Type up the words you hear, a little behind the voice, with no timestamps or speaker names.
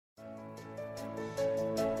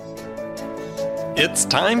It's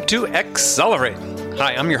time to accelerate.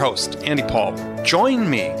 Hi, I'm your host, Andy Paul. Join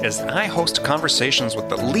me as I host conversations with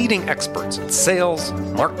the leading experts in sales,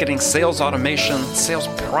 marketing, sales automation, sales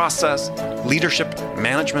process, leadership,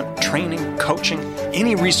 management, training, coaching,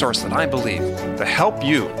 any resource that I believe to help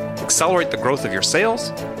you accelerate the growth of your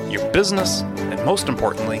sales, your business, and most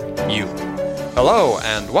importantly, you. Hello,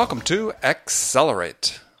 and welcome to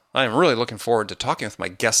Accelerate. I am really looking forward to talking with my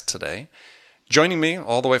guest today. Joining me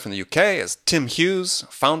all the way from the UK is Tim Hughes,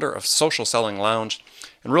 founder of Social Selling Lounge,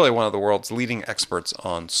 and really one of the world's leading experts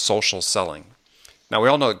on social selling. Now, we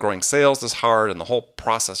all know that growing sales is hard, and the whole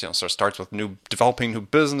process, sort of starts with developing new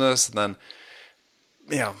business, and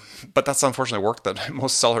then, but that's unfortunately work that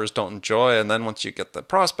most sellers don't enjoy. And then once you get the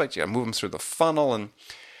prospect, you got to move them through the funnel, and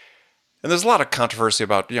there's a lot of controversy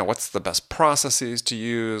about, what's the best processes to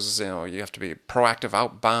use. You have to be proactive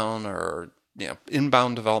outbound or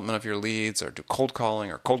inbound development of your leads, or do cold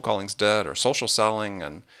calling, or cold calling's dead, or social selling,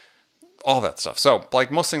 and all that stuff. So,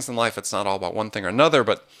 like most things in life, it's not all about one thing or another,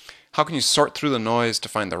 but how can you sort through the noise to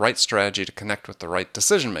find the right strategy to connect with the right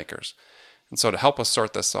decision makers? And so to help us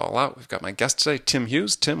sort this all out, we've got my guest today, Tim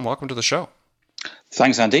Hughes. Tim, welcome to the show.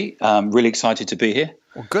 Thanks, Andy. I'm really excited to be here.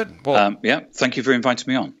 Well, good. Well, thank you for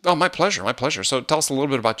inviting me on. Oh, my pleasure. My pleasure. So tell us a little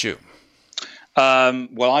bit about you.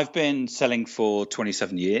 Well, I've been selling for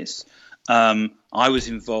 27 years. I was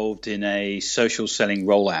involved in a social selling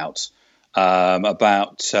rollout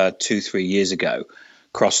about 2-3 years ago,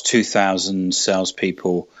 across 2,000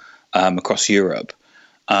 salespeople across Europe.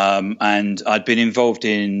 And I'd been involved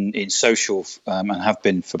in social and have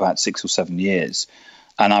been for about 6 or 7 years.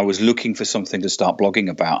 And I was looking for something to start blogging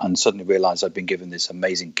about, and suddenly realized I'd been given this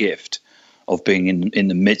amazing gift of being in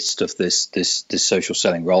the midst of this social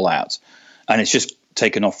selling rollout. And it's just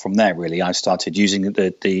taken off from there, really. I started using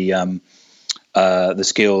the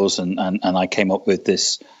skills, and I came up with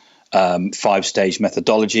this 5-stage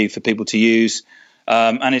methodology for people to use,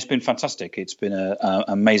 and it's been fantastic. It's been an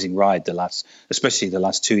amazing ride especially the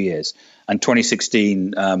last 2 years. And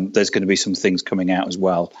 2016, there's going to be some things coming out as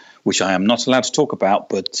well, which I am not allowed to talk about,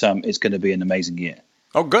 but it's going to be an amazing year.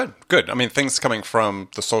 Oh, good. I mean, things coming from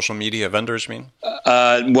the social media vendors, you mean?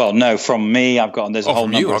 Well, no, from me. There's a whole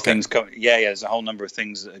number of things. There's a whole number of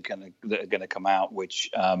things that are going to come out,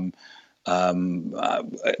 which will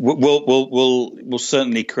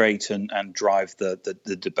certainly create and drive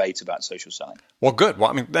the debate about social selling. Well, good. Well,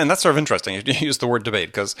 I mean, and that's sort of interesting. You use the word debate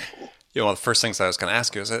because, the first things I was going to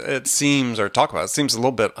ask you is it seems a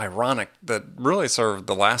little bit ironic that really sort of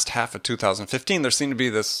the last half of 2015, there seemed to be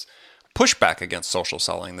this pushback against social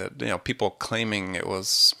selling, that, people claiming it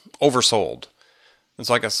was oversold. And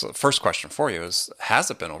so I guess the first question for you is,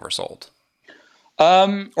 has it been oversold?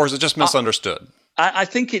 Or is it just misunderstood? I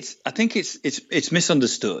think it's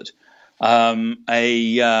misunderstood.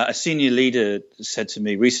 A senior leader said to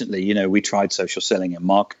me recently, we tried social selling and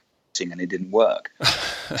marketing and it didn't work.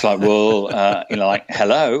 It's like, well,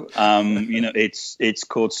 hello, it's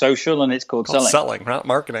called social and it's called selling, not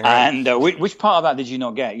marketing. Right? And which part of that did you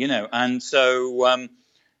not get? And so what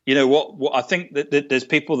I think that there's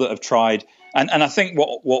people that have tried, and I think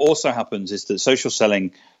what also happens is that social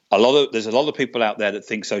selling. There's a lot of people out there that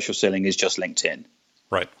think social selling is just LinkedIn,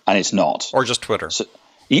 right? And it's not, or just Twitter,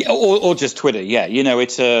 or just Twitter. Yeah,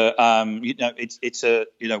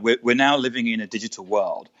 we're now living in a digital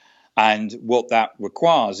world, and what that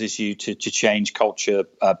requires is you to change culture,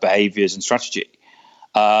 behaviors, and strategy,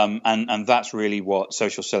 and that's really what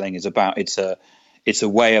social selling is about. It's a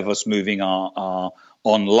way of us moving our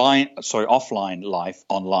offline life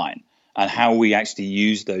online, and how we actually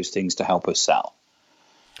use those things to help us sell.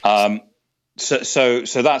 So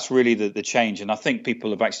that's really the change, and I think people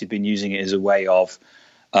have actually been using it as a way of.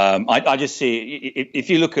 I just see if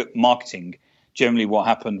you look at marketing, generally what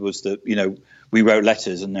happened was that we wrote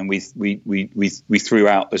letters and then we threw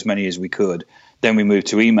out as many as we could. Then we moved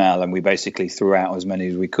to email and we basically threw out as many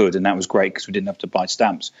as we could, and that was great because we didn't have to buy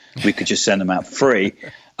stamps. We could just send them out for free.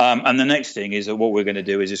 And the next thing is that what we're going to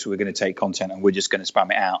do is we're going to take content and we're just going to spam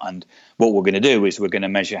it out. And what we're going to do is we're going to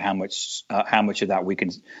measure how much of that we can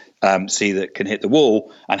see that can hit the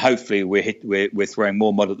wall, and hopefully we're throwing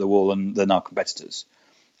more mud at the wall than our competitors.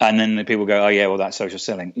 And then the people go, oh yeah, well that's social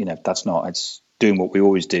selling. That's not. It's doing what we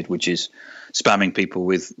always did, which is spamming people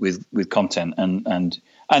with content and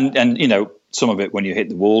some of it, when you hit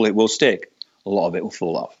the wall, it will stick. A lot of it will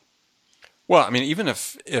fall off. Well, I mean, even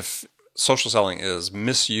if social selling is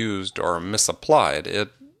misused or misapplied,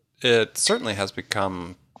 it certainly has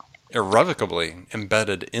become irrevocably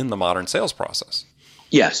embedded in the modern sales process.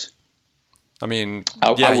 Yes. I mean,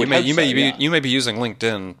 you may be using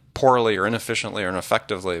LinkedIn poorly or inefficiently or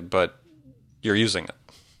ineffectively, but you're using it.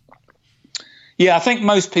 Yeah, I think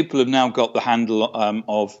most people have now got the handle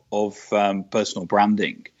of personal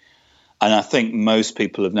branding, and I think most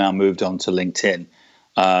people have now moved on to LinkedIn.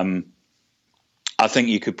 I think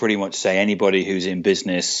you could pretty much say anybody who's in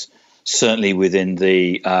business, certainly within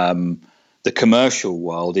the commercial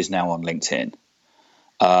world, is now on LinkedIn,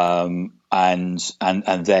 and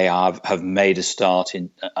they have made a start in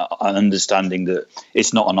understanding that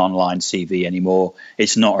it's not an online CV anymore.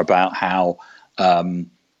 It's not about how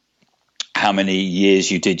many years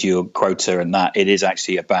you did your quota and that. It is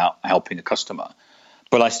actually about helping a customer.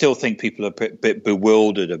 But I still think people are a bit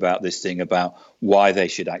bewildered about this thing, about why they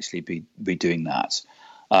should actually be doing that.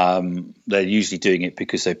 They're usually doing it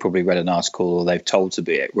because they've probably read an article or they've told to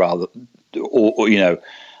be it, rather, or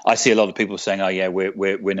I see a lot of people saying, "Oh yeah,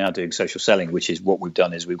 we're now doing social selling," which is what we've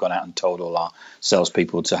done. Is we've gone out and told all our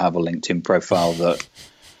salespeople to have a LinkedIn profile that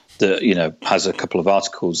has a couple of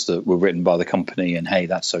articles that were written by the company, and hey,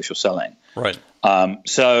 that's social selling. Right.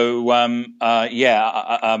 There's a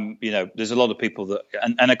lot of people that,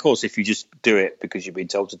 and of course, if you just do it because you've been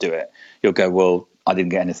told to do it, you'll go, well, I didn't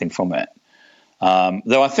get anything from it.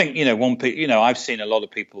 Though I think, I've seen a lot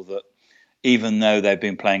of people that, even though they've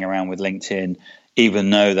been playing around with LinkedIn, even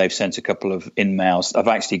though they've sent a couple of in-mails, I've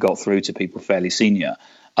actually got through to people fairly senior,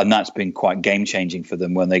 and that's been quite game changing for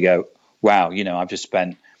them when they go, wow, I've just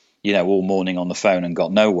spent all morning on the phone and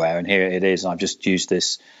got nowhere, and here it is. I've just used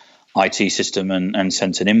this IT system and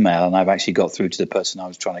sent an email, and I've actually got through to the person I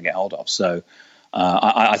was trying to get hold of. So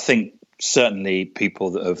I think certainly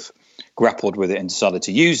people that have grappled with it and decided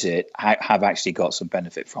to use it have actually got some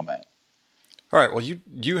benefit from it. All right. Well,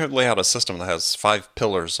 you have laid out a system that has 5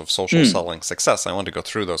 pillars of social selling success. I wanted to go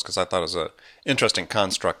through those because I thought it was an interesting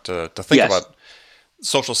construct to think about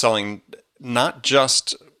social selling, not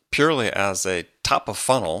just purely as a top of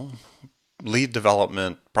funnel lead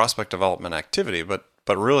development, prospect development activity, but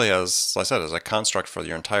really, as I said, as a construct for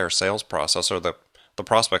your entire sales process or the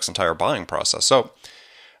prospect's entire buying process. So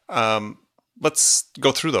let's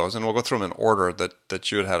go through those, and we'll go through them in order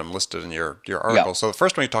that you had them listed in your article. Yeah. So the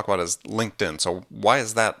first one you talk about is LinkedIn. So why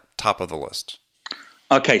is that top of the list?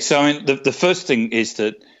 Okay, so the first thing is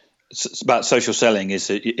that about social selling is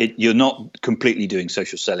that you're not completely doing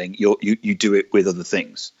social selling. You do it with other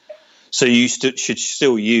things. So you should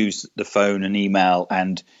still use the phone and email,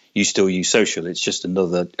 and you still use social. It's just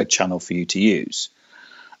a channel for you to use.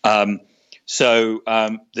 What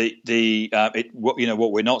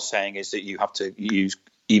we're not saying is that you have to use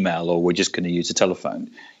email or we're just going to use a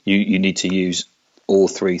telephone. You need to use all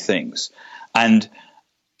 3 things. And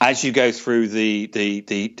as you go through the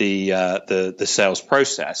sales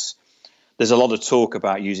process, there's a lot of talk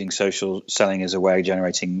about using social selling as a way of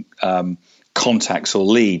generating contacts or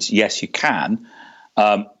leads. Yes, you can,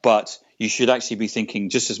 but you should actually be thinking,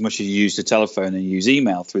 just as much as you use the telephone and use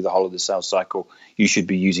email through the whole of the sales cycle, you should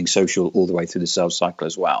be using social all the way through the sales cycle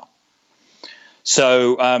as well.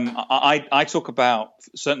 So I talk about,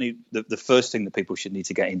 certainly the first thing that people should need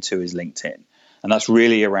to get into is LinkedIn, and that's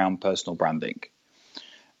really around personal branding.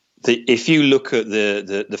 If you look at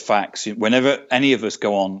the facts, whenever any of us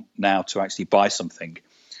go on now to actually buy something,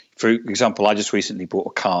 for example, I just recently bought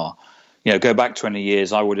a car. Go back 20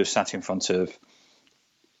 years, I would have sat in front of,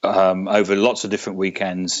 over lots of different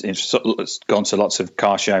weekends, gone to lots of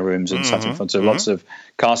car showrooms and sat in front of lots of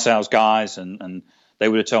car sales guys, and they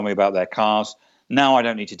would have told me about their cars. Now I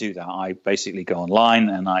don't need to do that. I basically go online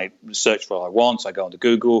and I search for what I want. I go onto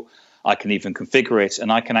Google. I can even configure it,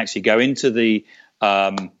 and I can actually go into the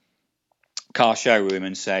car showroom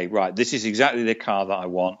and say, right, this is exactly the car that I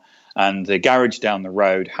want, and the garage down the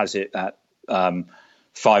road has it at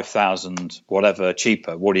 5,000 whatever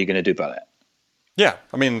cheaper. What are you going to do about it? Yeah,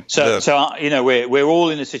 I mean, we're all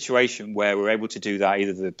in a situation where we're able to do that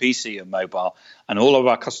either through the PC or mobile, and all of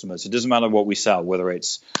our customers. It doesn't matter what we sell, whether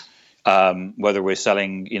it's whether we're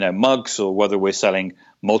selling mugs or whether we're selling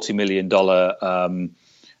multi-million-dollar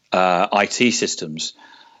IT systems.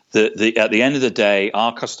 At the end of the day,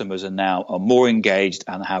 our customers are more engaged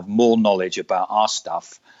and have more knowledge about our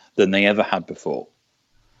stuff than they ever had before.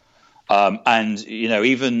 Most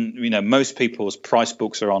people's price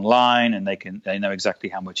books are online, and they know exactly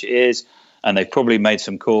how much it is, and they've probably made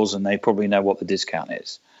some calls, and they probably know what the discount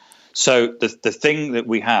is. So the thing that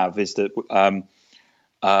we have is that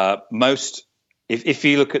if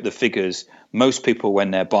you look at the figures, most people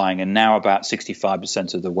when they're buying are now about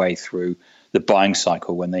 65% of the way through the buying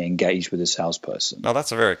cycle when they engage with a salesperson. Now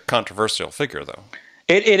that's a very controversial figure, though.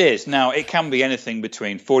 It is. Now, it can be anything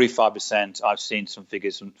between 45%. I've seen some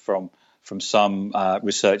figures from some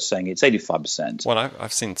research saying it's 85%. Well,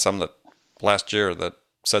 I've seen some that last year that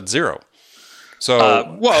said 0. So,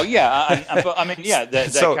 but I mean,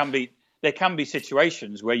 there can be there can be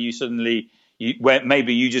situations where you suddenly, where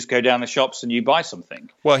maybe you just go down the shops and you buy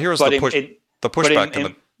something. Well, here's the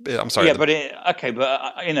pushback. I'm sorry. Yeah,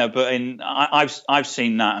 I've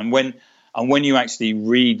seen that, and when you actually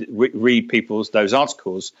read people's those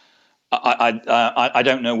articles, I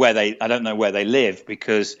don't know where they live,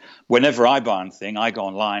 because whenever I buy anything, I go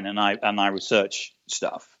online and I research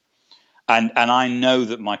stuff. And I know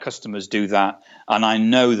that my customers do that, and I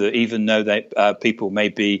know that even though people may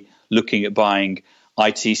be looking at buying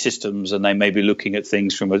IT systems and they may be looking at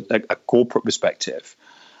things from a corporate perspective,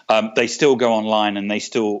 they still go online and they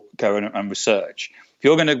still go and research. If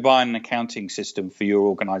you're going to buy an accounting system for your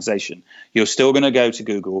organization, you're still going to go to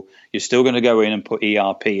Google. You're still going to go in and put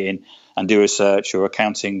ERP in and do a search, or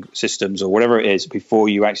accounting systems, or whatever it is, before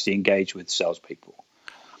you actually engage with salespeople.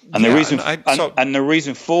 And the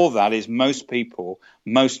reason for that is most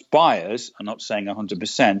buyers, I'm not saying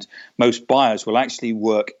 100%, most buyers will actually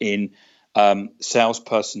work in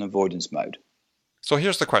salesperson avoidance mode. So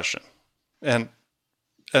here's the question, and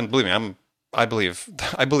believe me, I believe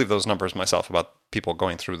those numbers myself about people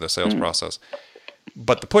going through the sales process.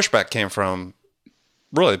 But the pushback came from,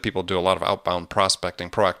 really, people do a lot of outbound prospecting,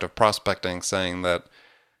 proactive prospecting, saying that,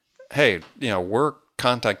 hey, we're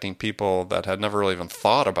contacting people that had never really even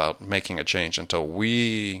thought about making a change until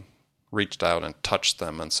we reached out and touched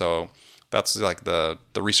them. And so that's like the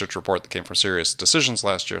research report that came from Serious Decisions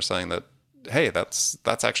last year, saying that, hey, that's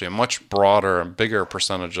actually a much broader and bigger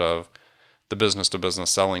percentage of the business-to-business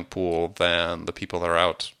selling pool than the people that are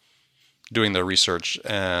out doing their research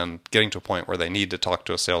and getting to a point where they need to talk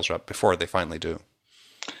to a sales rep before they finally do.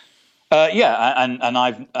 If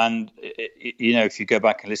you go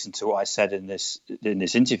back and listen to what I said in this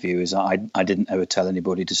interview, is I didn't ever tell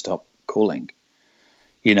anybody to stop calling.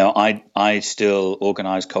 I still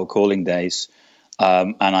organize cold calling days,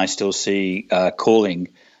 and I still see calling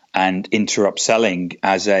and interrupt selling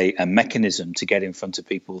as a mechanism to get in front of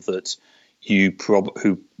people that who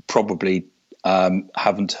probably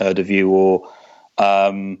haven't heard of you, or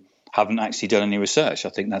haven't actually done any research. I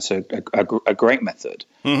think that's a great method.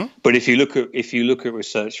 Mm-hmm. But if you look at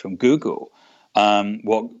research from Google,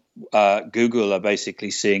 what Google are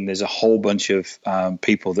basically seeing, there's a whole bunch of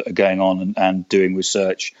people that are going on and doing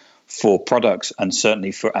research for products, and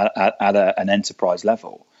certainly at an enterprise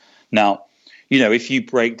level. Now, if you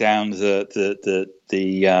break down the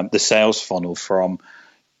sales funnel from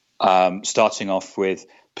starting off with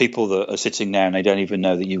people that are sitting there and they don't even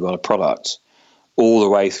know that you've got a product, all the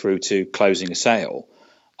way through to closing a sale.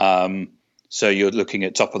 So you're looking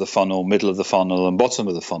at top of the funnel, middle of the funnel, and bottom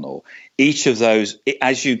of the funnel. Each of those,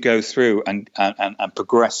 as you go through and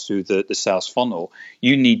progress through the sales funnel,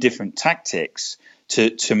 you need different tactics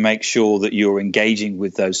to make sure that you're engaging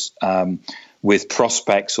with those with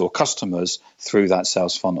prospects or customers through that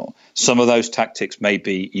sales funnel. Some of those tactics may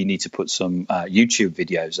be you need to put some YouTube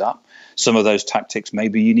videos up. Some of those tactics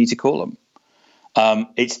maybe you need to call them.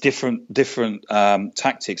 It's different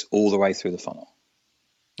tactics all the way through the funnel.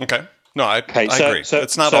 Okay. No, I agree. So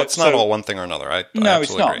it's not all one thing or another. No,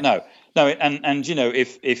 it's not. Agree. No. And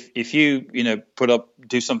if you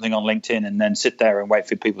do something on LinkedIn and then sit there and wait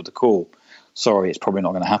for people to call, sorry, it's probably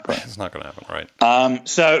not going to happen. It's not going to happen, right?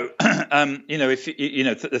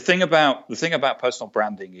 The thing about personal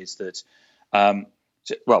branding is that,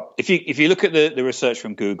 if you look at the research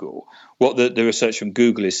from Google, what the research from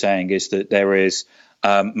Google is saying is that there is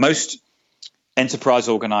most enterprise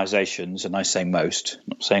organizations, and I say most,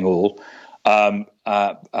 not saying all,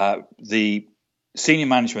 the senior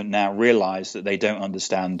management now realize that they don't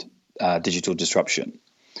understand digital disruption.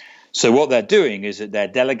 So what they're doing is that they're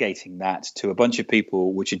delegating that to a bunch of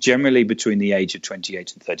people, which are generally between the age of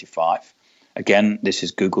 28 and 35. Again, this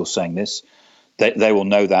is Google saying this. They will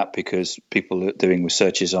know that because people are doing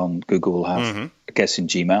researches on Google will have, I guess, in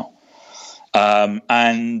Gmail.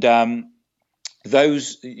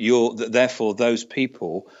 Therefore, those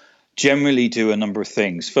people generally do a number of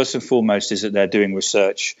things. First and foremost is that they're doing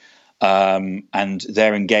research, and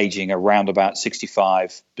they're engaging around about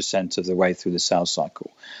 65% of the way through the sales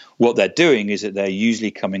cycle. What they're doing is that they're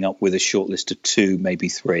usually coming up with a short list of 2, maybe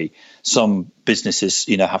 3. Some businesses,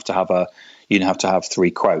 have to have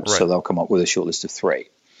 3 quotes, right. So they'll come up with a short list of 3.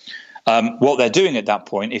 What they're doing at that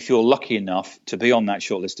point, if you're lucky enough to be on that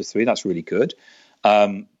short list of 3, that's really good.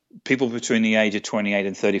 People between the age of 28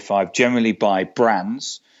 and 35 generally buy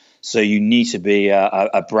brands. So you need to be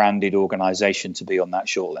a branded organization to be on that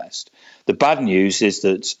short list. The bad news is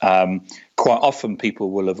that quite often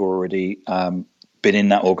people will have already been in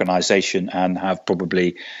that organization and have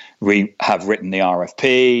probably have written the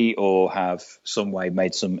RFP or have some way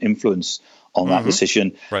made some influence on that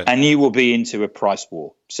decision, Right. and you will be into a price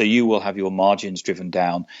war. So you will have your margins driven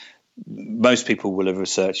down. Most people will have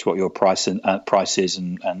researched what your price is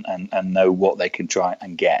and know what they can try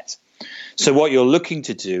and get. So what you're looking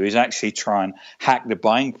to do is actually try and hack the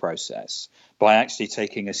buying process by actually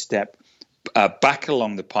taking a step back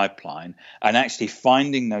along the pipeline and actually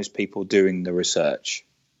finding those people doing the research.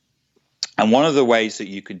 And one of the ways that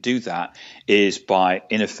you can do that is by,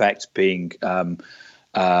 in effect, being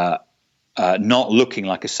not looking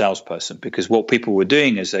like a salesperson, because what people were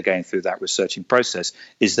doing as they're going through that researching process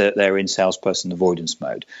is that they're in salesperson avoidance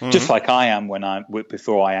mode, just like I am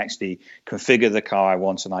before I actually configure the car I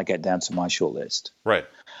want and I get down to my shortlist. Right.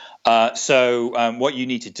 So what you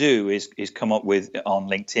need to do is come up with on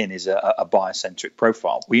LinkedIn is a buyer-centric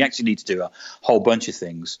profile. We actually need to do a whole bunch of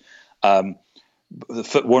things.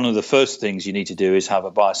 One of the first things you need to do is have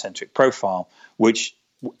a buyer-centric profile, which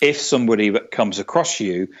if somebody comes across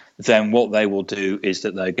you, then what they will do is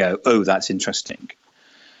that they go, oh, that's interesting.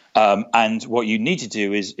 And what you need to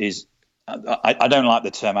do is I don't like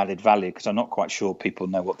the term added value because I'm not quite sure people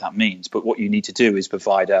know what that means. But what you need to do is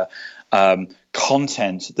provide a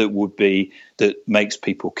content that makes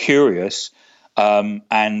people curious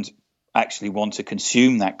and actually want to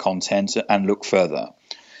consume that content and look further.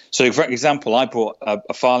 So, for example, I bought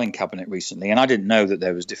a filing cabinet recently, and I didn't know that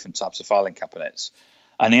there was different types of filing cabinets.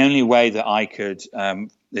 And the only way that I could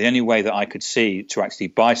see to actually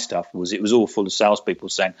buy stuff was it was all full of salespeople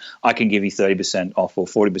saying, I can give you 30% off or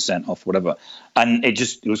 40% off, whatever. And it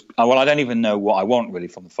was, well, I don't even know what I want really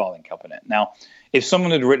from the filing cabinet. Now, if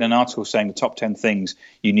someone had written an article saying the top 10 things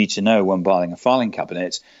you need to know when buying a filing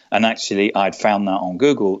cabinet, and actually I'd found that on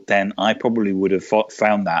Google, then I probably would have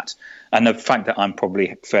found that. And the fact that I'm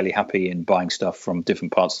probably fairly happy in buying stuff from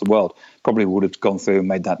different parts of the world probably would have gone through and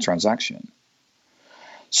made that transaction.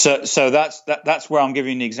 So that's where I'm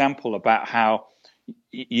giving you an example about how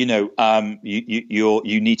you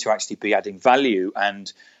need to actually be adding value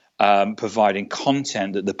and providing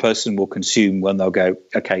content that the person will consume when they'll go,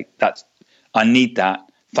 okay, I need that,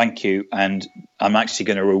 thank you, and I'm actually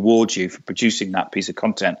going to reward you for producing that piece of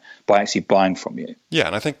content by actually buying from you. Yeah,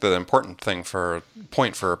 and I think the important point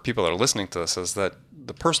for people that are listening to this is that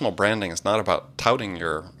the personal branding is not about touting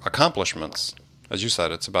your accomplishments. As you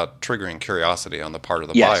said, it's about triggering curiosity on the part of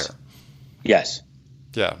the buyer. Yes.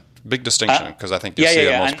 Yeah. Big distinction, because I think you see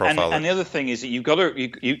it most profiles. And the other thing is that you've got to,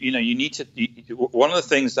 you need to. One of the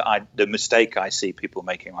things the mistake I see people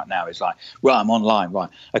making right now is like, well, I'm online, right?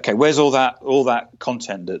 Okay, where's all that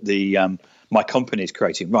content that my company is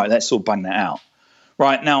creating? Right, let's all bang that out.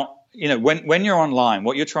 Right now, when you're online,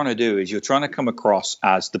 what you're trying to do is you're trying to come across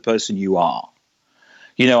as the person you are.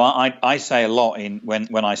 I say a lot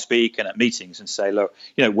when I speak and at meetings and say, look,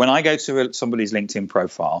 when I go to somebody's LinkedIn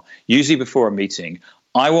profile, usually before a meeting,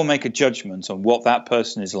 I will make a judgment on what that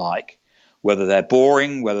person is like, whether they're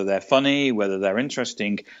boring, whether they're funny, whether they're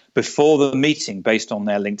interesting, before the meeting based on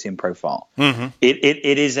their LinkedIn profile. Mm-hmm.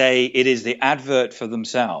 It is the advert for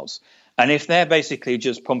themselves. And if they're basically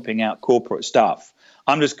just pumping out corporate stuff,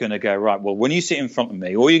 I'm just going to go, right, well, when you sit in front of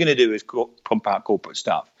me, all you're going to do is pump out corporate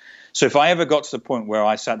stuff. So if I ever got to the point where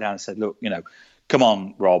I sat down and said, look, come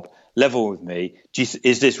on, Rob, level with me.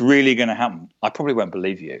 Is this really going to happen? I probably won't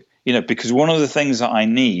believe you, because one of the things that I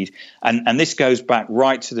need, and this goes back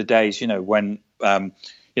right to the days, when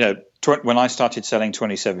I started selling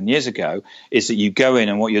 27 years ago, is that you go in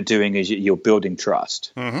and what you're doing is you're building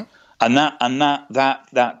trust. Mm-hmm. And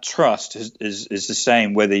that trust is the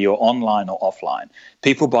same whether you're online or offline.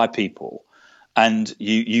 People buy people. And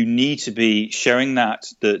you need to be showing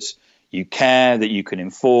that you care, that you can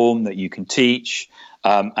inform, that you can teach,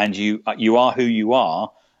 and you are who you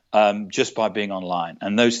are just by being online.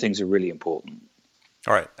 And those things are really important.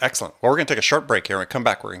 All right, excellent. Well, we're going to take a short break here. When we come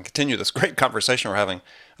back, we're going to continue this great conversation we're having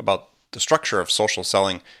about the structure of social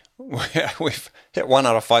selling. We've hit 1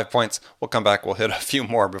 out of 5 points. We'll come back. We'll hit a few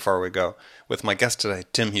more before we go with my guest today,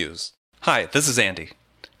 Tim Hughes. Hi, this is Andy.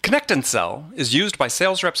 Connect and Sell is used by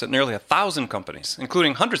sales reps at nearly 1,000 companies,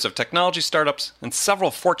 including hundreds of technology startups and several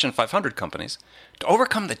Fortune 500 companies, to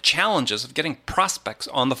overcome the challenges of getting prospects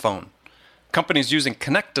on the phone. Companies using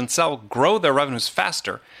Connect and Sell grow their revenues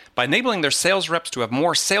faster by enabling their sales reps to have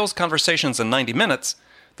more sales conversations in 90 minutes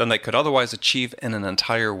than they could otherwise achieve in an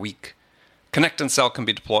entire week. Connect and Sell can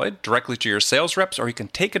be deployed directly to your sales reps, or you can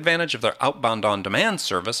take advantage of their outbound on-demand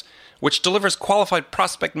service, which delivers qualified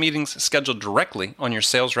prospect meetings scheduled directly on your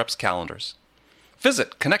sales reps' calendars.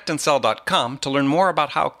 Visit connectandsell.com to learn more about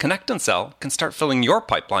how Connect and Sell can start filling your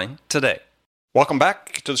pipeline today. Welcome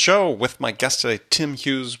back to the show with my guest today, Tim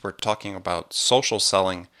Hughes. We're talking about social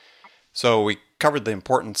selling. So we covered the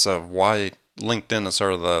importance of why LinkedIn as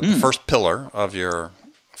sort of the first pillar of your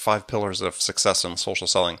 5 pillars of success in social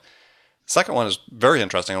selling. Second one is very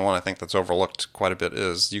interesting, and one I think that's overlooked quite a bit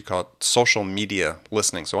is you call it social media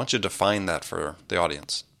listening. So why don't you define that for the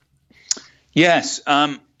audience? Yes,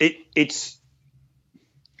 it's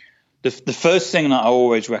the first thing that I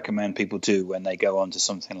always recommend people do when they go onto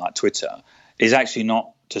something like Twitter is actually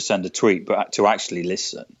not to send a tweet, but to actually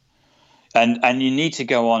listen. And you need to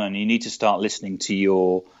go on and you need to start listening to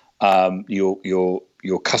your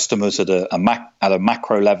customers at a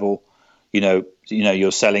macro level.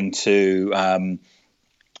 You're selling to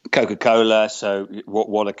Coca-Cola. So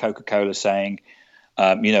what are Coca-Cola saying?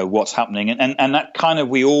 What's happening, and that kind of,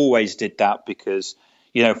 we always did that because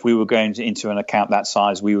if we were going into an account that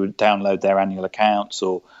size, we would download their annual accounts,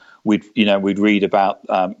 or we'd read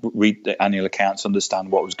the annual accounts,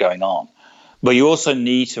 understand what was going on. But you also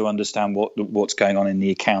need to understand what's going on in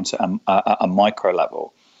the account at a micro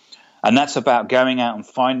level. And that's about going out and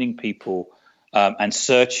finding people and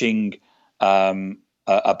searching and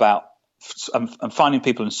finding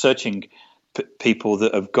people and searching people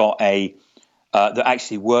that have got that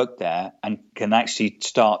actually work there and can actually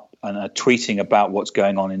start tweeting about what's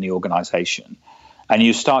going on in the organization. And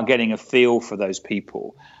you start getting a feel for those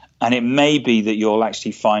people. And it may be that you'll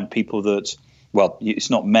actually find people that, well, it's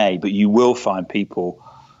not may, but you will find people,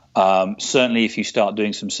 certainly if you start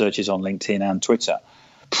doing some searches on LinkedIn and Twitter,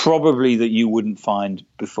 probably that you wouldn't find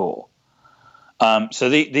before. So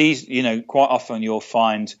these, quite often you'll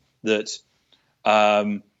find that,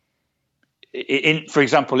 for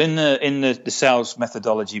example, in the sales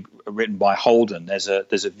methodology written by Holden, there's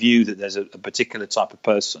a view that there's a particular type of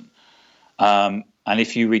person. And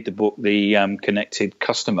if you read the book, The Connected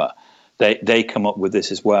Customer, they come up with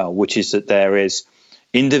this as well, which is that there is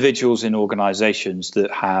individuals in organizations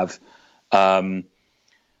that have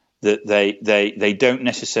that they don't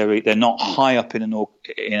necessarily, they're not high up in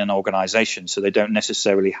an organization, so they don't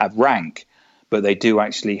necessarily have rank, but they do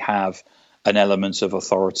actually have an element of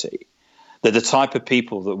authority. They're the type of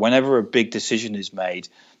people that whenever a big decision is made,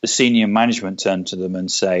 the senior management turn to them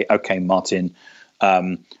and say, "Okay, Martin,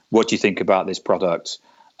 what do you think about this product?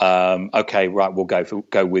 Okay, right, we'll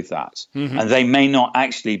go with that." Mm-hmm. And they may not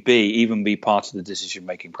actually even be part of the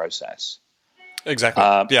decision-making process. Exactly.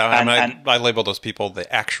 I label those people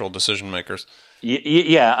the actual decision makers.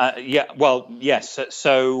 Well, yes.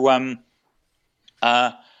 So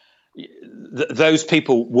those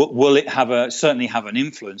people will certainly have an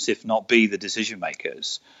influence, if not be the decision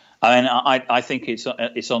makers. I mean, I think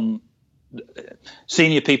it's on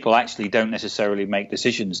senior people actually don't necessarily make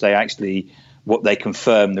decisions. They actually they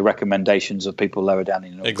confirm the recommendations of people lower down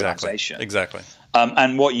in an organization. Exactly.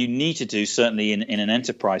 And what you need to do, certainly in an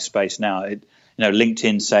enterprise space now,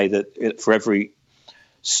 LinkedIn say that for every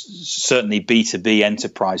certainly B2B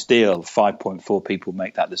enterprise deal, 5.4 people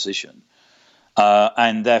make that decision.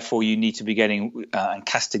 And therefore, you need to be getting and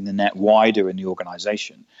casting the net wider in the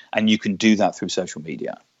organization. And you can do that through social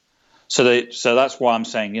media. So that's why I'm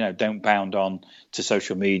saying, don't bound on to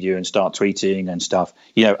social media and start tweeting and stuff.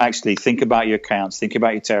 Actually think about your accounts, think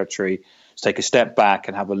about your territory, take a step back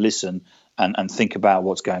and have a listen and think about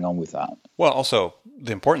what's going on with that. Well, also,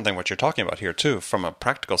 the important thing, what you're talking about here, too, from a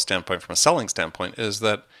practical standpoint, from a selling standpoint, is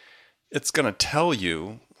that it's going to tell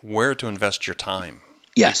you where to invest your time.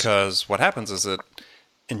 Yes. Because what happens is that,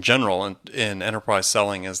 in general, in enterprise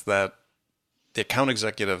selling, is that the account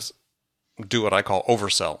executives do what I call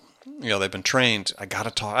oversell. They've been trained. I got to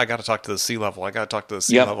talk to the C-level. I got to talk to the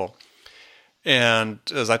C-level. And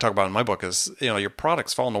as I talk about in my book, is your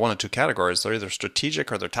products fall into one of two categories. They're either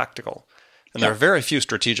strategic or they're tactical. And there are very few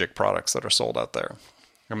strategic products that are sold out there.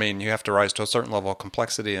 I mean, you have to rise to a certain level of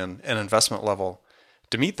complexity and investment level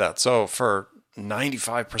to meet that. So for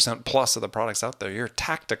 95% plus of the products out there, you're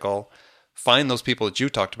tactical. Find those people that you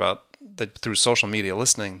talked about that through social media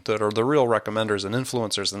listening that are the real recommenders and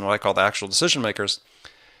influencers and what I call the actual decision makers.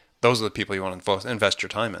 Those are the people you want to invest your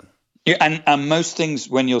time in. Yeah, and most things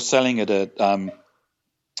when you're selling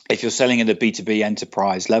if you're selling at a B2B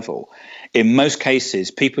enterprise level, in most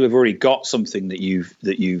cases, people have already got something that you're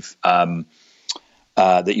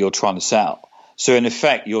trying to sell. So in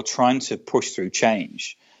effect, you're trying to push through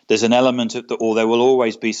change. There's an element or there will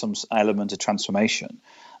always be some element of transformation,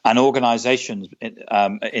 and organizations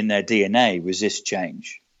in their DNA resist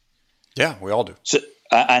change. Yeah, we all do. So,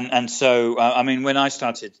 I mean, when I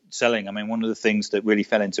started selling, one of the things that really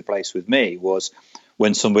fell into place with me was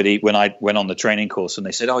when I went on the training course and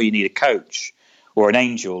they said, "Oh, you need a coach or an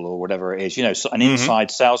angel or whatever it is, an inside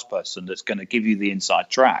salesperson that's going to give you the inside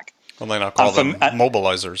track." Well, then I'll call them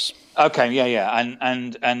mobilizers. Okay, yeah,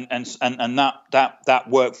 and that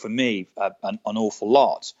worked for me an awful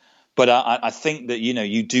lot. But I think that,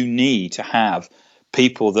 you do need to have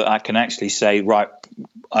people that can actually say, right,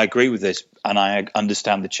 I agree with this and I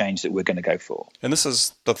understand the change that we're going to go for. And this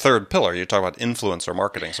is the third pillar. You talk about influencer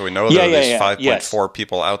marketing. So we know there are these 5.4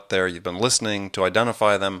 people out there. You've been listening to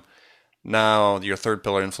identify them. Now your third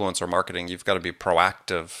pillar, influencer marketing, you've got to be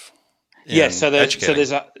proactive. So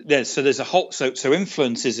there's a whole so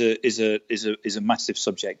influence is a massive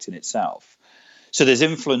subject in itself. So there's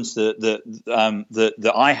influence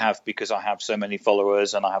that I have because I have so many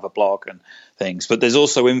followers and I have a blog and things. But there's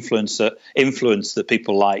also influence that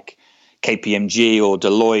people like KPMG or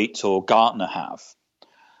Deloitte or Gartner have.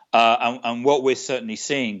 And what we're certainly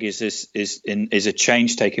seeing is a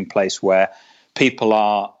change taking place where people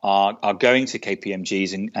are going to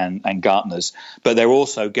KPMGs and Gartners, but they're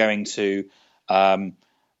also going to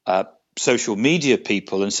social media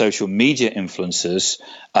people and social media influencers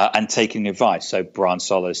and taking advice. So Brian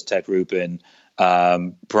Solis, Ted Rubin,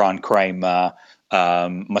 Brian Kramer,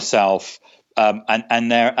 myself,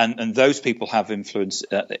 and those people have influence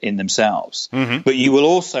in themselves. Mm-hmm. But you will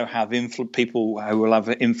also have people who will have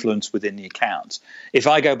influence within the account. If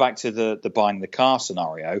I go back to the buying the car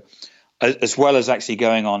scenario, as well as actually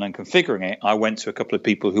going on and configuring it, I went to a couple of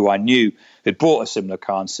people who I knew had bought a similar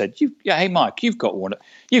car and said, hey, Mike, you've got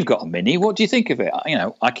a Mini. What do you think of it?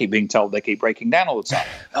 I keep being told they keep breaking down all the time.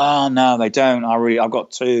 Oh, no, they don't. I've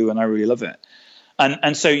got two and I really love it.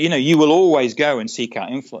 And so, you will always go and seek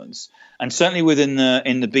out influence. And certainly in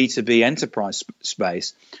the B2B enterprise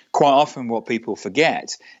space, quite often what people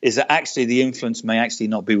forget is that actually the influence may actually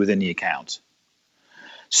not be within the account.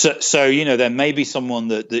 So there may be someone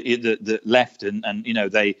that left and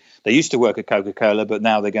they used to work at Coca-Cola, but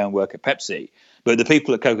now they go and work at Pepsi. But the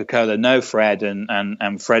people at Coca-Cola know Fred,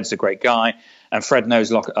 and Fred's a great guy, and Fred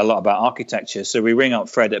knows a lot about architecture. So we ring up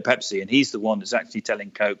Fred at Pepsi, and he's the one that's actually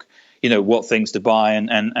telling Coke, what things to buy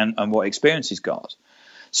and what experience he's got.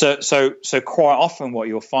 So quite often what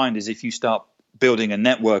you'll find is if you start building a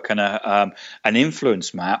network and an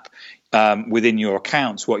influence map within your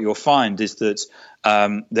accounts, what you'll find is that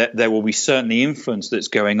there will be certainly influence that's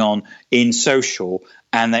going on in social,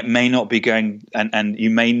 and that may not be going, and you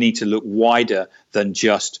may need to look wider than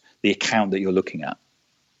just the account that you're looking at.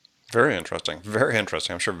 Very interesting. Very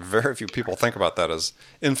interesting. I'm sure very few people think about that as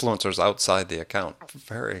influencers outside the account.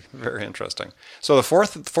 Very, very interesting. So the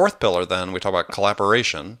fourth pillar, then, we talk about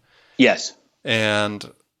collaboration. Yes.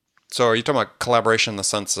 And so are you talking about collaboration in the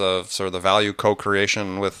sense of sort of the value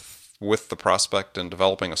co-creation with the prospect and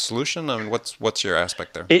developing a solution? I mean, what's your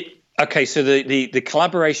aspect there? Okay, so the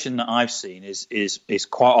collaboration that I've seen is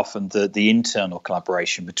quite often the internal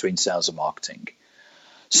collaboration between sales and marketing.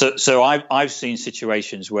 So I've seen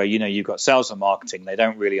situations where you've got sales and marketing, they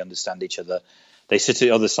don't really understand each other. They sit at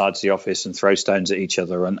other sides of the office and throw stones at each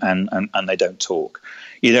other and they don't talk.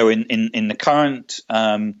 In the current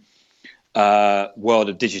world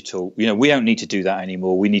of digital, we don't need to do that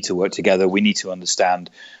anymore. We need to work together. We need to understand.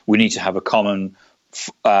 We need to have a common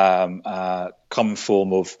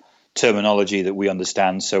form of terminology that we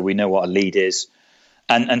understand, so we know what a lead is,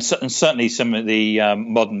 and certainly some of the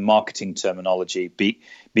modern marketing terminology,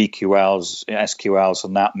 BQLs, SQLs,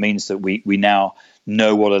 and that means that we now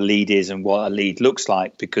know what a lead is and what a lead looks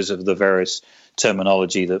like because of the various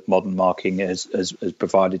terminology that modern marketing has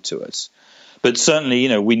provided to us. But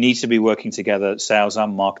certainly, we need to be working together, sales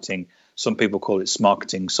and marketing. Some people call it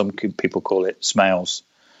smarketing. Some people call it smiles.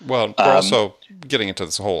 Well, we're also getting into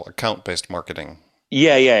this whole account-based marketing.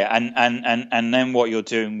 Yeah. And then what you're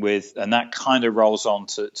doing with, and that kind of rolls on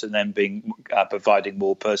to then being providing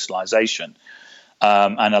more personalization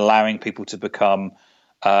and allowing people to become,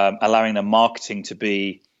 allowing the marketing to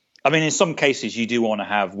be, in some cases you do want to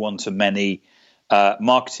have one-to-many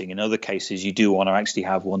marketing. In other cases, you do want to actually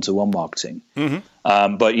have one-to-one marketing.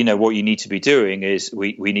 Mm-hmm. But what you need to be doing is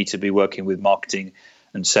we need to be working with marketing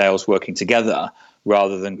and sales working together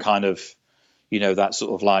rather than kind of that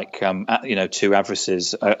sort of like two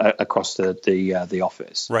adversaries across the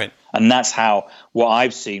office. Right. And that's how what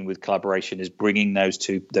I've seen with collaboration is bringing those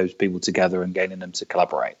people together and getting them to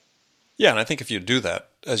collaborate. Yeah, and I think if you do that,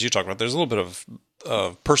 as you talked about, there's a little bit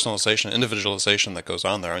of personalization, individualization that goes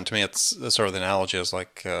on there. And to me, it's sort of the analogy is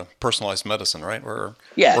like personalized medicine, right? We're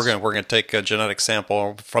going to take a genetic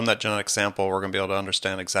sample. From that genetic sample, we're going to be able to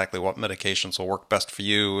understand exactly what medications will work best for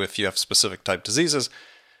you if you have specific type diseases.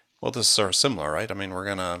 Well, this is sort of similar, right? We're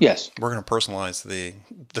going to personalize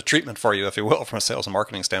the treatment for you, if you will, from a sales and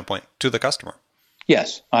marketing standpoint to the customer.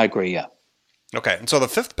 Yes, I agree. Yeah. Okay, and so the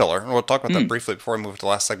fifth pillar, and we'll talk about that briefly before we move to the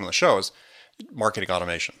last segment of the show, is marketing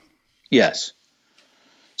automation. Yes.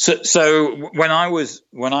 So when I was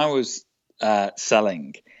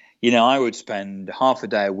selling, I would spend half a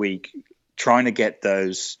day a week trying to get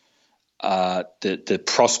those the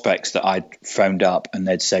prospects that I'd phoned up, and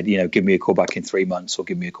they'd said, give me a call back in 3 months or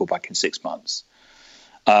give me a call back in 6 months.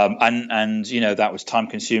 And that was time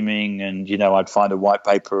consuming, and I'd find a white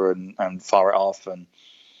paper and fire it off, and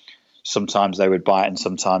sometimes they would buy it and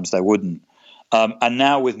sometimes they wouldn't. And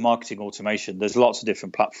now with marketing automation, there's lots of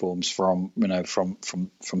different platforms from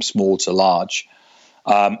small to large,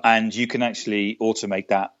 and you can actually automate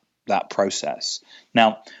that process.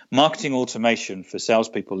 Now, marketing automation for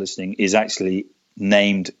salespeople listening is actually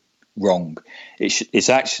named wrong. It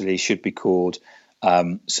actually should be called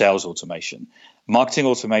sales automation. Marketing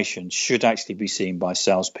automation should actually be seen by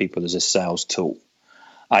salespeople as a sales tool.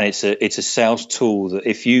 And it's a sales tool that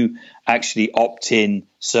if you actually opt in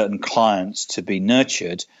certain clients to be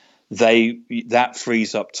nurtured, that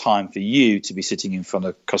frees up time for you to be sitting in front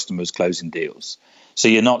of customers closing deals. So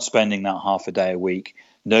you're not spending that half a day a week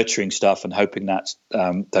nurturing stuff and hoping that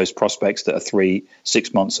those prospects that are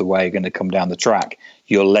 3-6 months away are going to come down the track.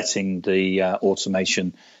 You're letting the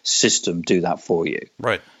automation system do that for you.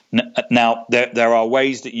 Right. Now, there are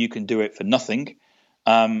ways that you can do it for nothing.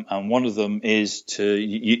 And one of them is to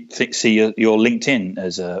see your LinkedIn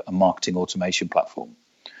as a marketing automation platform.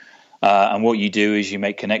 And what you do is you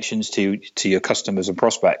make connections to your customers and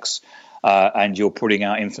prospects, and you're putting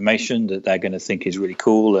out information that they're going to think is really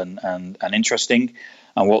cool and interesting.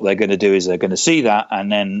 And what they're going to do is they're going to see that,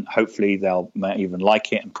 and then hopefully they'll even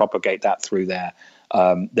like it and propagate that through their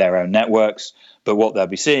own networks. But what they'll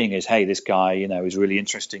be seeing is, hey, this guy, is really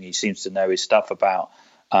interesting. He seems to know his stuff about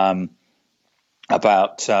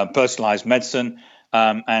personalized medicine,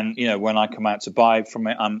 and when I come out to buy from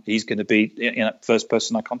it, he's going to be the first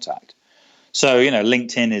person I contact. So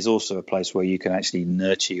LinkedIn is also a place where you can actually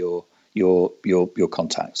nurture your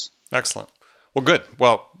contacts. Excellent. Well, good.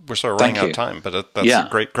 Well, we're sort of running out of time, but that's a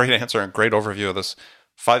great answer and great overview of this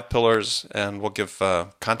 5 pillars, and we'll give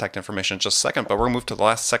contact information in just a second. But we're going to move to the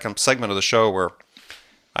last second segment of the show where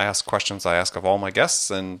I ask questions I ask of all my guests,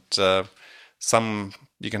 and some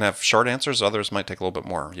you can have short answers, others might take a little bit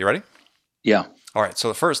more. You ready? Yeah. All right. So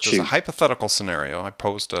the first is a hypothetical scenario I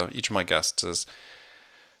pose to each of my guests is,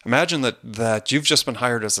 imagine that you've just been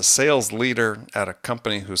hired as a sales leader at a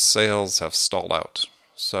company whose sales have stalled out.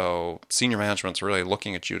 So senior management's really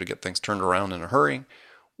looking at you to get things turned around in a hurry.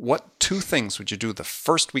 What 2 things would you do the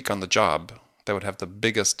first week on the job that would have the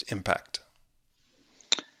biggest impact?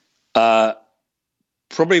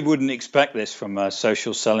 Probably wouldn't expect this from a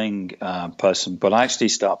social selling person, but I actually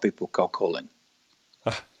start people cold calling.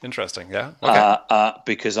 Interesting, yeah. Okay.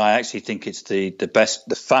 Because I actually think it's the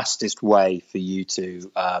fastest way for you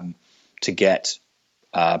to get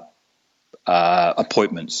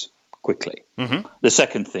appointments quickly. Mm-hmm. The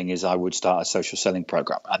second thing is I would start a social selling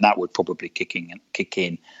program, and that would probably kick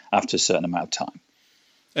in after a certain amount of time.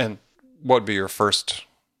 And what would be your first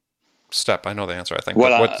step? I know the answer, I think.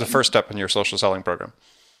 Well, what's the first step in your social selling program?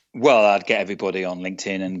 Well, I'd get everybody on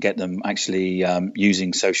LinkedIn and get them actually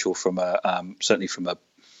using social from certainly from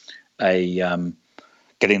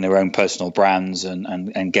getting their own personal brands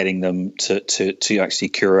and getting them to actually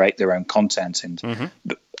curate their own content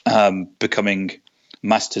and becoming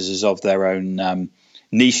masters of their own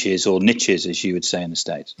niches, or niches, as you would say in the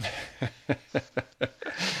States.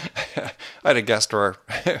 I had a guest where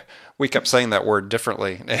we kept saying that word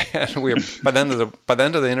differently, and we were, by the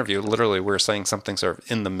end of the interview, literally we were saying something sort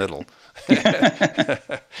of in the middle.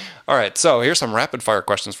 All right, so here's some rapid fire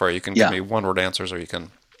questions for you. You can give me one word answers, or you can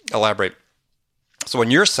elaborate. So when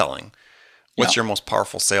you're selling, what's your most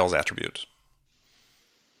powerful sales attribute?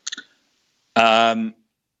 I'm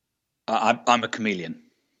a chameleon.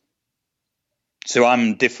 So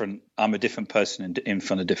I'm different. I'm a different person in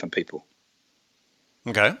front of different people.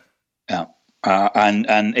 Okay. Yeah.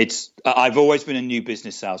 And it's, I've always been a new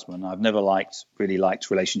business salesman. I've never really liked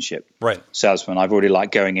relationship salesman. I've already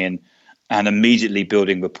liked going in and immediately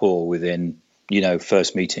building rapport within,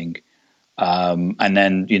 first meeting, and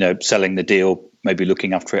then, selling the deal, maybe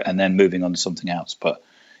looking after it and then moving on to something else. But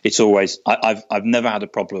it's always, I've never had a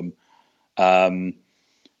problem,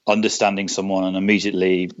 understanding someone and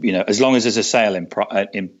immediately, as long as there's a sale in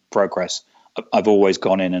progress, I've always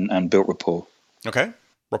gone in and built rapport. Okay.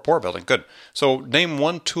 Rapport building. Good. So name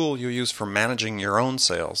one tool you use for managing your own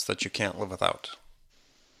sales that you can't live without.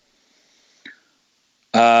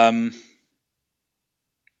 I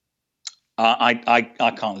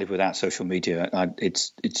can't live without social media.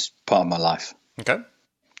 It's part of my life. Okay.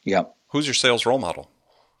 Yeah. Who's your sales role model?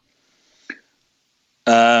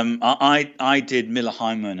 I did Miller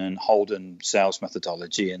Heiman and Holden sales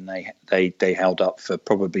methodology, and they held up for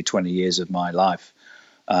probably 20 years of my life.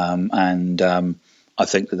 And I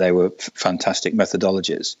think that they were fantastic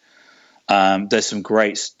methodologies. There's some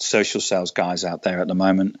great social sales guys out there at the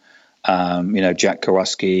moment. Jack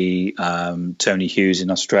Kowalski, Tony Hughes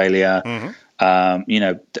in Australia. And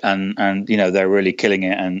they're really killing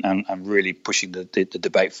it and really pushing the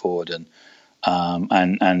debate forward. And I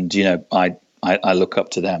look up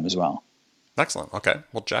to them as well. Excellent. Okay.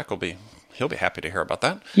 Well, Jack he'll be happy to hear about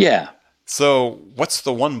that. Yeah. So what's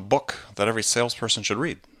the one book that every salesperson should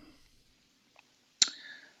read?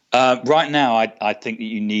 Right now, I think that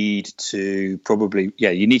you need to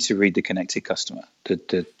read The Connected Customer.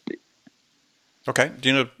 Okay. Do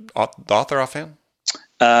you know the author offhand?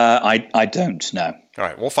 I don't know. All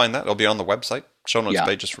right. We'll find that. It'll be on the website. Show notes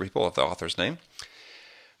pages for people with the author's name.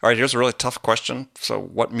 All right. Here's a really tough question. So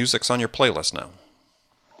what music's on your playlist now?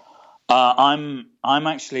 I'm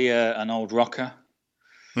actually an old rocker.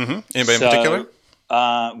 Mm-hmm. Anybody in particular?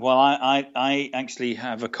 Well, I actually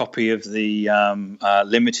have a copy of the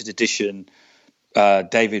limited edition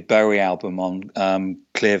David Bowie album on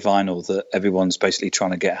clear vinyl that everyone's basically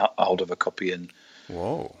trying to get a hold of a copy, and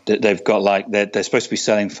whoa, they've got they're supposed to be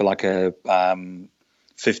selling for like a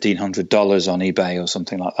 $1,500 on eBay or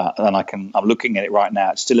something like that. And I'm looking at it right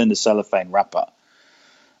now. It's still in the cellophane wrapper,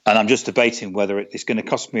 and I'm just debating whether it's going to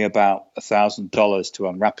cost me about $1,000 to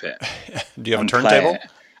unwrap it. Do you have a turntable?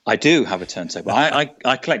 I do have a turntable.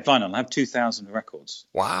 I collect vinyl. I have 2,000 records.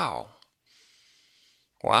 Wow.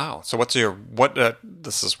 So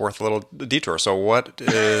this is worth a little detour. So what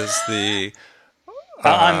is the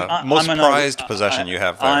most prized possession you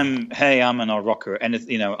have there? I'm an old rocker. And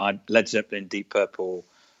Led Zeppelin, Deep Purple,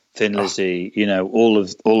 Thin Lizzy, all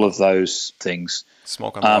of those things.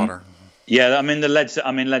 Smoke on the Water. Yeah, Led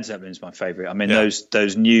Zeppelin is my favorite.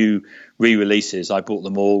 Those new re-releases, I bought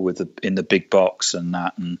them all in the big box and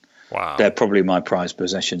that, and wow, they're probably my prized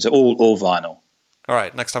possessions. All vinyl. All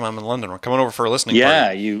right, next time I'm in London, we're coming over for a listening party.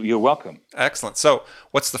 Yeah, you're welcome. Excellent. So,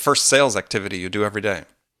 what's the first sales activity you do every day?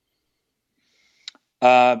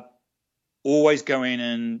 Always go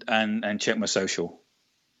in and check my social.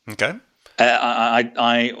 Okay.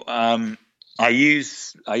 I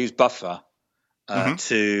use Buffer. I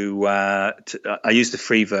use the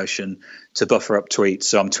free version to buffer up tweets.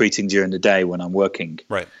 So I'm tweeting during the day when I'm working.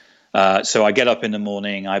 Right. So I get up in the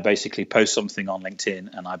morning, I basically post something on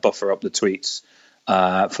LinkedIn, and I buffer up the tweets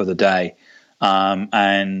for the day.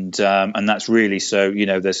 And that's really so,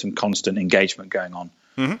 there's some constant engagement going on.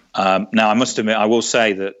 Mm-hmm. Now, I must admit, I will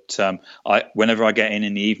say that whenever I get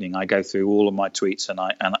in the evening, I go through all of my tweets and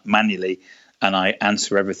I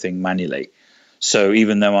answer everything manually. So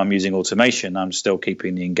even though I'm using automation, I'm still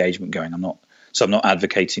keeping the engagement going. I'm not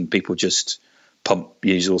advocating people just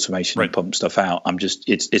use automation and pump stuff out.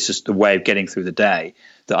 It's just a way of getting through the day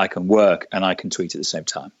that I can work and I can tweet at the same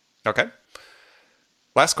time. Okay.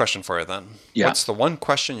 Last question for you then. Yeah. What's the one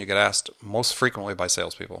question you get asked most frequently by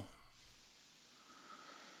salespeople?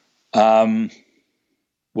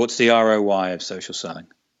 What's the ROI of social selling?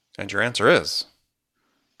 And your answer is?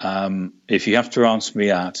 If you have to answer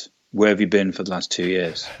me where have you been for the last 2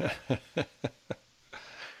 years?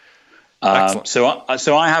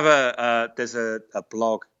 So I have there's a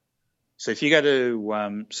blog. So if you go to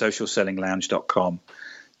socialsellinglounge.com,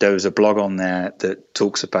 there's a blog on there that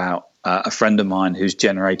talks about a friend of mine who's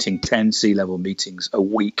generating 10 C-level meetings a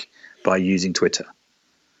week by using Twitter.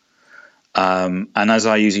 And as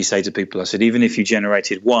I usually say to people, I said, even if you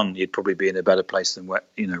generated one, you'd probably be in a better place than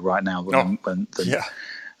right now.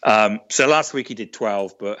 So last week he did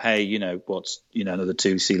 12, but hey, what's another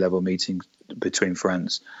 2 C-level meetings between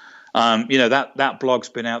friends. That blog's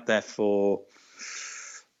been out there for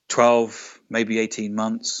 12, maybe 18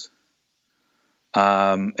 months.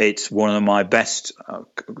 It's one of my best, I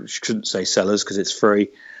shouldn't say sellers because it's free.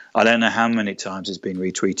 I don't know how many times it's been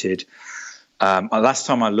retweeted. Last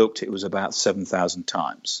time I looked, it was about 7,000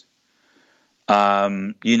 times.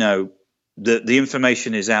 The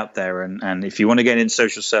information is out there, and if you want to get in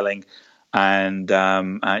social selling, and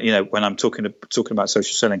when I'm talking about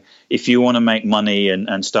social selling, if you want to make money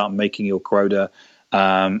and start making your quota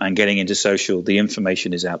and getting into social, the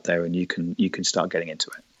information is out there, and you can start getting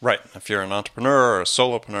into it. Right. If you're an entrepreneur or a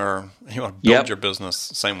solopreneur, you want to build your business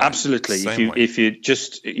same way. Absolutely. If you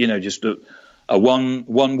just a one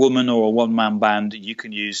woman or a one man band, you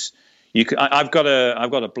can use. I've got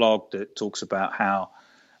a blog that talks about how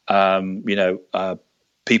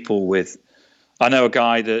people with. I know a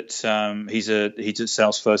guy that he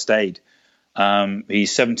sells first aid.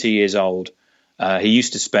 He's 70 years old. He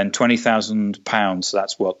used to spend £20,000. So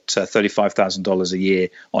that's what $35,000 a year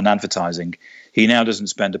on advertising. He now doesn't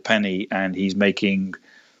spend a penny, and he's making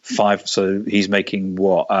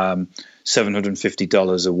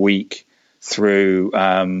 $750 a week through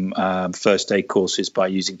first aid courses by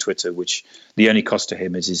using Twitter, which the only cost to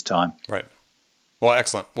him is his time. Right. Well,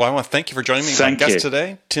 excellent. Well, I want to thank you for joining me. My guest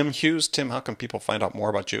today, Tim Hughes. Tim, how can people find out more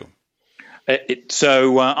about you?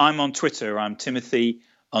 So I'm on Twitter. I'm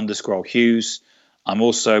Timothy_Hughes.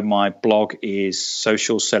 My blog is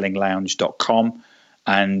socialsellinglounge.com.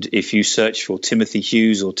 And if you search for Timothy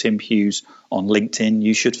Hughes or Tim Hughes on LinkedIn,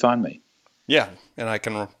 you should find me. Yeah, and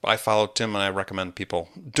I follow Tim, and I recommend people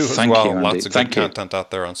do as well. You, lots of good content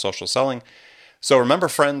out there on social selling. So remember,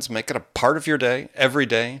 friends, make it a part of your day, every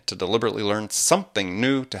day, to deliberately learn something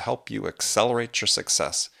new to help you accelerate your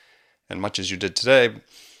success. And much as you did today,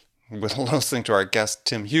 with listening to our guest,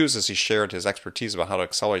 Tim Hughes, as he shared his expertise about how to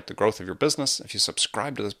accelerate the growth of your business, if you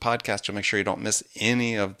subscribe to this podcast, you'll make sure you don't miss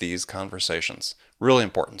any of these conversations. Really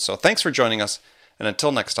important. So thanks for joining us. And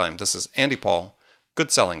until next time, this is Andy Paul. Good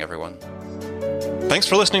selling, everyone. Thanks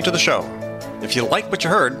for listening to the show. If you like what you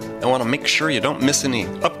heard and want to make sure you don't miss any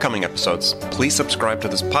upcoming episodes, please subscribe to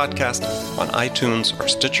this podcast on iTunes or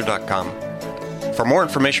Stitcher.com. For more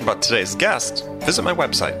information about today's guest, visit my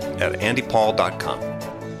website at andypaul.com.